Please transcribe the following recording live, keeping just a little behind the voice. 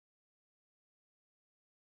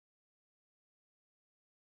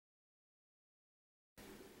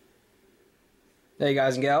Hey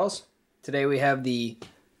guys and gals, today we have the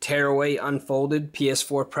Tearaway Unfolded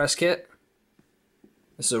PS4 press kit.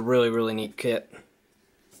 This is a really neat kit.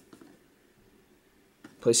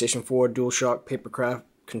 PlayStation 4 Dualshock Papercraft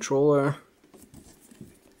controller.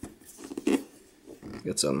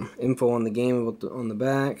 Got some info on the game on the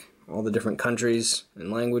back, all the different countries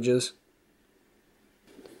and languages.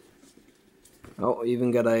 Oh,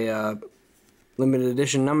 even got a limited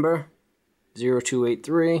edition number,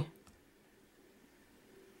 0283.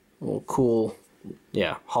 A little cool,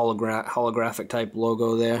 yeah, holographic type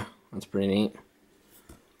logo there. That's pretty neat.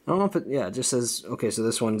 I don't know if it, yeah, it just says, okay, so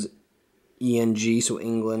this one's ENG, so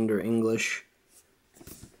England or English.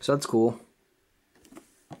 So that's cool.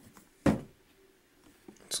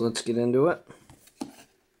 So let's get into it.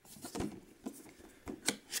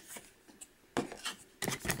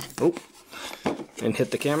 Oh, and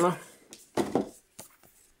hit the camera.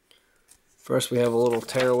 First we have a little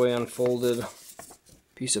Tearaway unfolded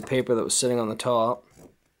piece of paper that was sitting on the top.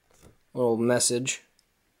 A little message.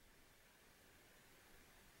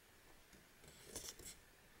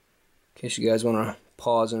 In case you guys want to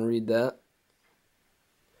pause and read that.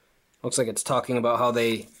 Looks like it's talking about how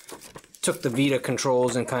they took the Vita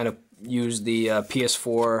controls and kind of used the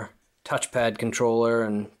PS4 touchpad controller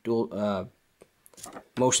and dual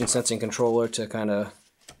motion sensing controller to kind of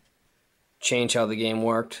change how the game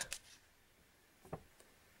worked.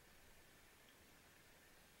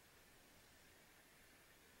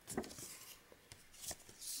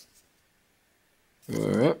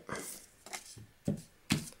 Alright.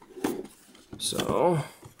 So,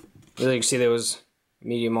 as you can see, there was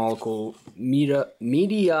media molecule. I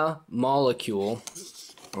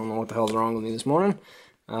don't know what the hell's wrong with me this morning.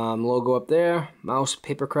 Logo up there. Mouse,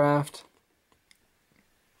 Papercraft.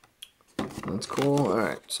 That's cool.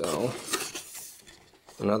 Alright, so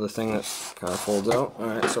another thing that kind of folds out.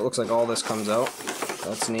 Alright, so it looks like all this comes out.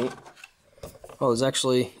 That's neat. Oh, there's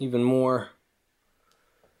actually even more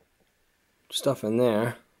stuff in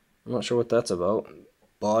there. I'm not sure what that's about.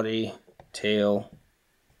 Body, tail.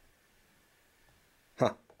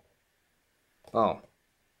 Huh. Oh.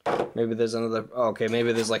 Maybe there's another. Oh, okay,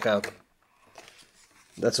 maybe there's like a.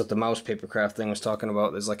 That's what the mouse Papercraft thing was talking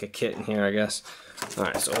about. There's like a kit in here, I guess.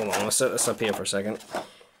 Alright, so hold on. Let's set this up here for a second.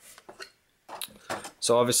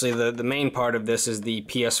 So obviously the main part of this is the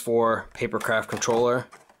PS4 Papercraft controller,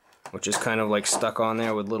 which is kind of like stuck on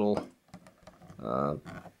there with little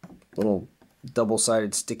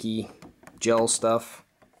double-sided sticky gel stuff.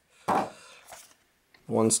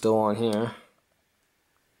 One's still on here.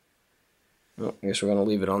 Oh, I guess we're gonna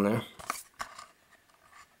leave it on there.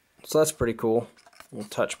 So that's pretty cool. Little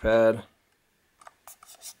touchpad.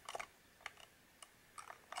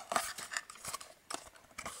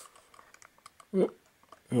 What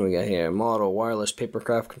do we got here? Model wireless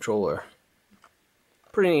Papercraft controller.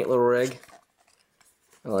 Pretty neat little rig.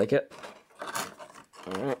 I like it.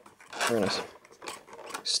 Alright, we're gonna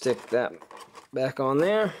stick that back on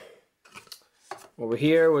there. Over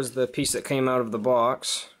here was the piece that came out of the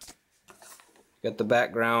box. Got the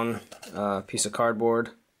background piece of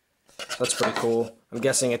cardboard. That's pretty cool. I'm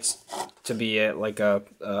guessing it's to be like a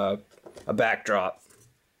backdrop.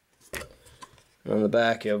 And on the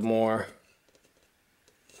back you have more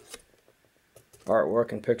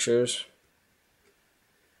artwork and pictures.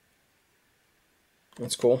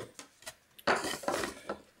 That's cool.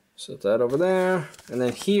 Set that over there, and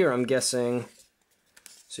then here I'm guessing.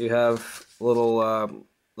 So you have a little,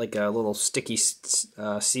 like a little sticky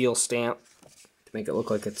seal stamp to make it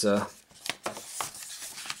look like it's a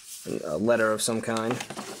letter of some kind.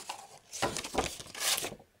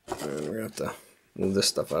 And we're gonna have to move this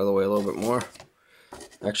stuff out of the way a little bit more.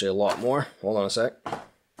 Actually, a lot more. Hold on a sec.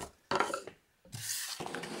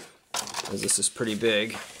 Because this is pretty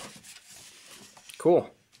big.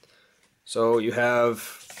 Cool. So you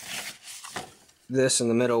have this in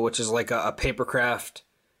the middle, which is like a Papercraft,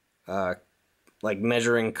 like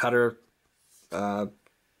measuring cutter. I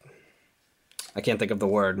can't think of the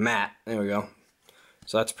word. Mat. There we go.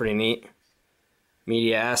 So that's pretty neat.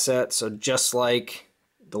 Media asset. So just like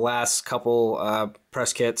the last couple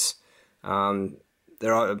press kits,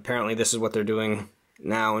 apparently this is what they're doing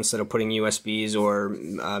now instead of putting USBs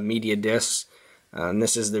or media discs. And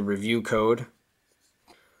this is the review code.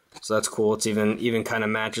 So that's cool. It's even kind of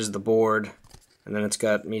matches the board. And then it's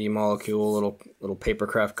got media molecule, little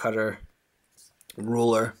Papercraft cutter,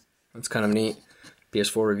 ruler. That's kind of neat.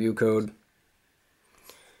 PS4 review code.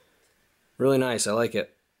 Really nice. I like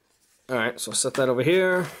it. Alright, so I'll set that over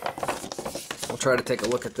here. I'll try to take a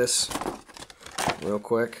look at this real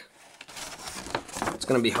quick. It's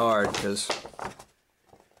going to be hard because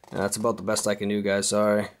that's about the best I can do, guys.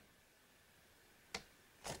 Sorry.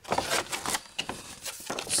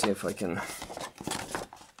 if I can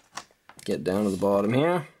get down to the bottom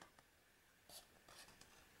here.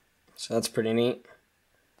 So that's pretty neat.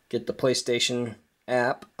 Get the PlayStation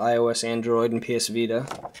app, iOS, Android, and PS Vita.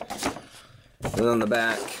 And on the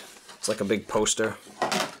back, it's like a big poster.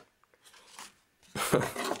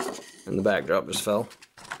 And the backdrop just fell.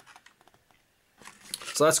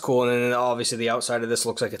 So that's cool, and then obviously the outside of this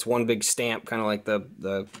looks like it's one big stamp, kind of like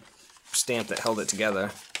the stamp that held it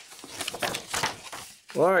together.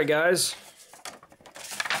 Well, alright guys,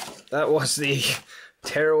 that was the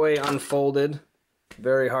Tearaway Unfolded,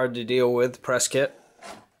 very hard to deal with press kit.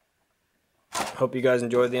 Hope you guys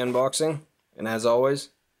enjoyed the unboxing, and as always,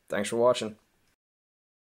 thanks for watching.